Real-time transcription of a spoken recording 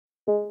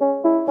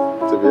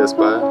Tobias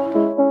Bayer,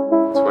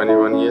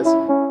 21 years,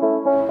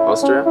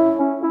 Austria,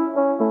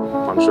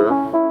 puncher,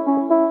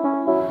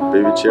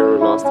 baby Giro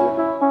last year,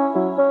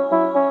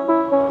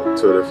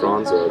 Tour de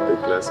France or a big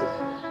classic.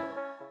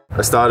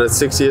 I started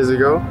 6 years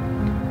ago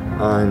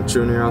in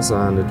juniors,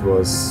 and it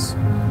was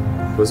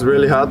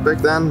really hard back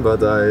then,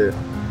 but I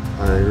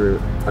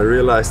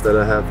realized that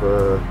I have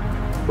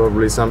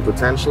probably some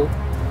potential,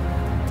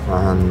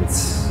 and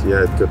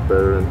yeah, it got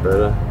better and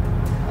better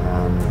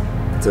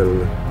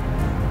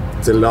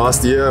till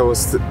last year. I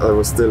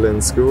was still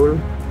in school,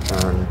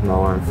 and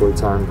now I'm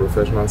full-time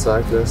professional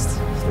cyclist,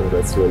 so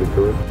that's really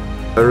cool.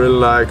 I really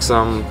like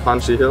some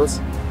punchy hills,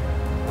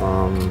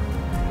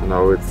 and I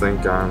would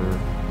think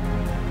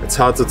it's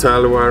hard to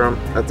tell where I'm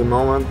at the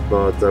moment,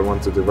 but I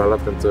want to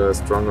develop into a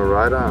stronger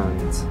rider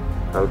and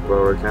help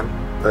where I can.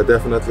 I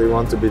definitely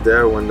want to be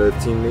there when the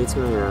team needs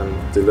me and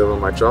deliver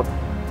my job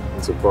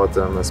and support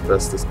them as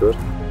best as good.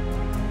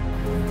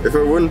 If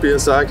I wouldn't be a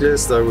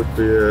cyclist, I would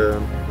be a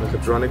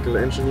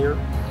mechatronical engineer.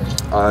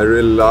 I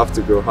really love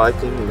to go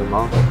hiking in the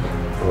mountain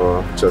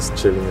or just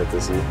chilling at the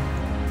sea.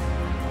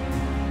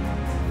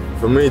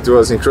 For me, it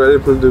was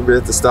incredible to be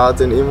at the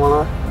start in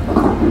Imola.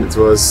 It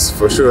was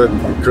for sure an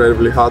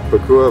incredibly hard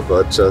parcours,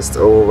 but just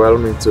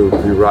overwhelming to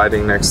be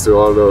riding next to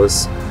all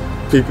those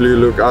people you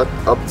look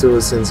up to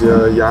since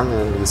you're young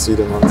and you see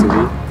them on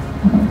TV.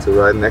 To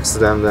ride next to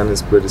them then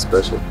is pretty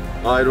special.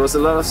 It was a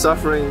lot of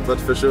suffering, but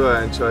for sure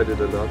I enjoyed it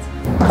a lot.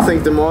 I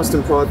think the most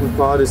important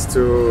part is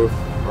to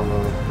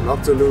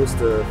not to lose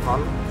the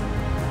fun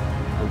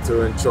and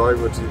to enjoy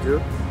what you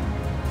do.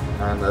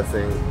 And I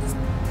think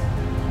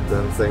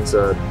then things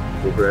are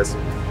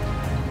progressing.